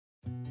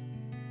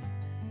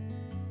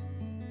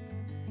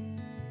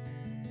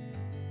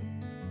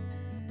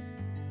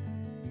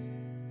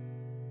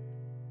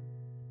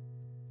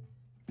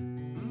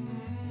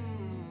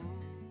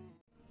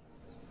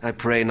I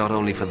pray not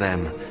only for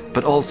them,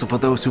 but also for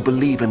those who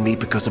believe in me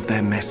because of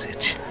their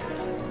message.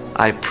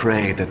 I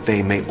pray that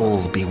they may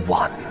all be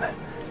one.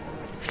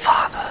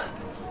 Father,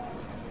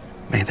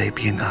 may they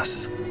be in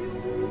us,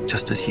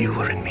 just as you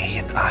are in me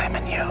and I am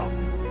in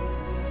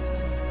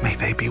you. May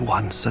they be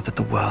one so that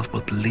the world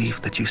will believe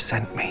that you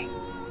sent me.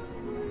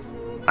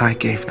 I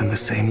gave them the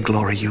same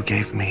glory you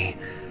gave me,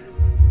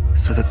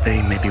 so that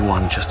they may be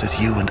one just as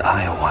you and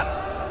I are one.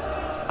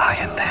 I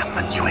and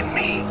them and you and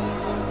me,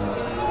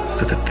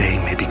 so that they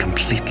may be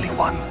completely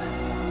one,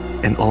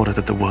 in order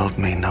that the world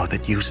may know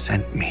that you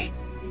sent me,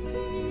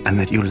 and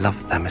that you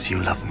love them as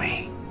you love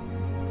me.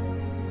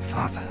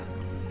 Father,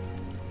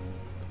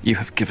 you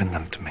have given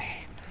them to me,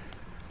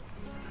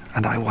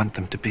 and I want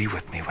them to be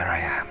with me where I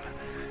am,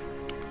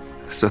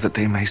 so that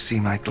they may see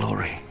my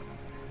glory,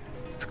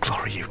 the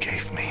glory you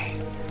gave me.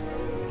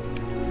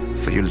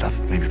 For you loved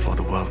me before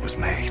the world was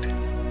made.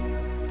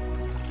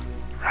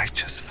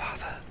 Righteous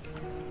Father,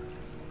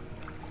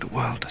 the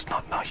world does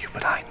not know you,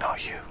 but I know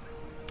you,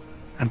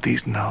 and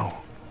these know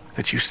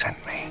that you sent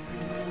me.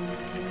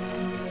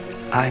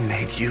 I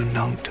made you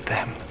known to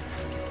them,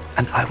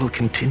 and I will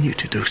continue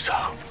to do so,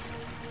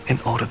 in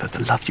order that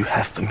the love you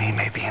have for me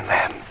may be in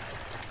them,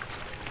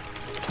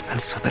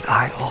 and so that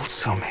I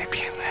also may be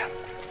in them.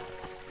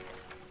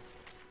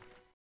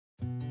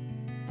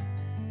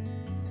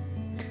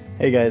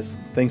 Hey guys,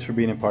 thanks for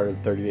being a part of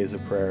 30 Days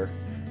of Prayer.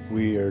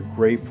 We are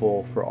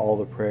grateful for all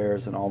the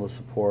prayers and all the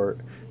support,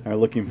 and are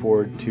looking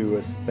forward to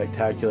a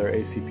spectacular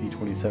ACP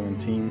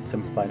 2017,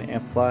 Simplify and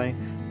Amplify.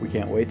 We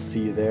can't wait to see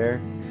you there.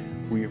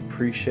 We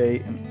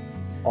appreciate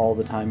all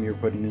the time you're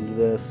putting into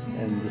this,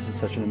 and this is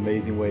such an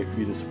amazing way for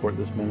you to support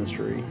this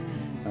ministry.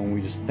 And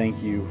we just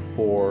thank you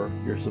for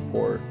your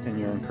support and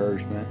your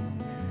encouragement.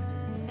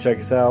 Check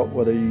us out,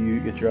 whether you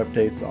get your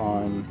updates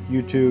on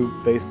YouTube,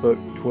 Facebook,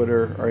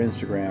 Twitter, or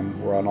Instagram.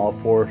 We're on all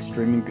 4,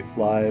 streaming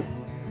live.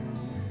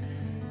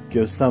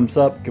 Give us a thumbs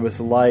up, give us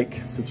a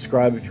like,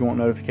 subscribe if you want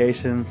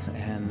notifications,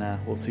 and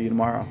we'll see you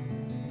tomorrow.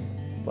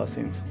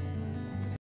 Blessings.